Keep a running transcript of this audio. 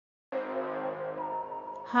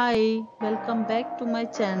Hi, welcome back to my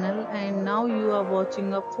channel and now you are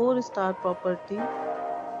watching a 4-star property.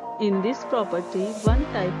 In this property, one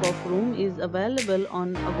type of room is available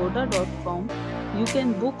on agoda.com. You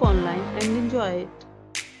can book online and enjoy it.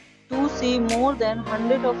 To see more than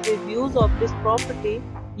 100 of reviews of this property,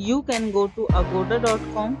 you can go to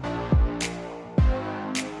agoda.com.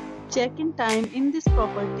 Check-in time in this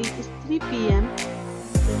property is 3 p.m.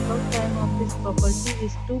 Check-out time of this property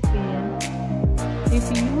is 2 p.m. If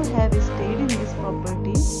you have stayed in this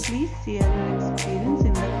property, please share your experience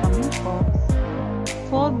in the comment box.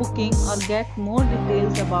 For booking or get more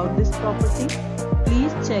details about this property,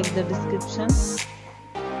 please check the description.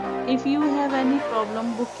 If you have any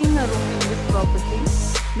problem booking a room in this property,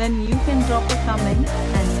 then you can drop a comment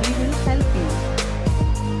and we will help you.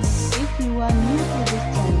 If you are new to this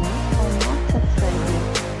channel or not subscribed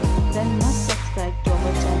yet, then must subscribe to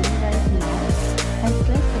our channel right now and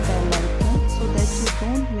press the bell icon so that you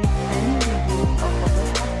don't miss any videos of our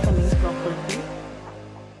upcoming property.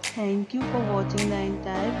 Thank you for watching the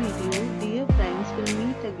entire video. Dear friends, will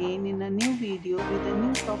meet again in a new video with a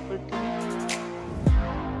new property.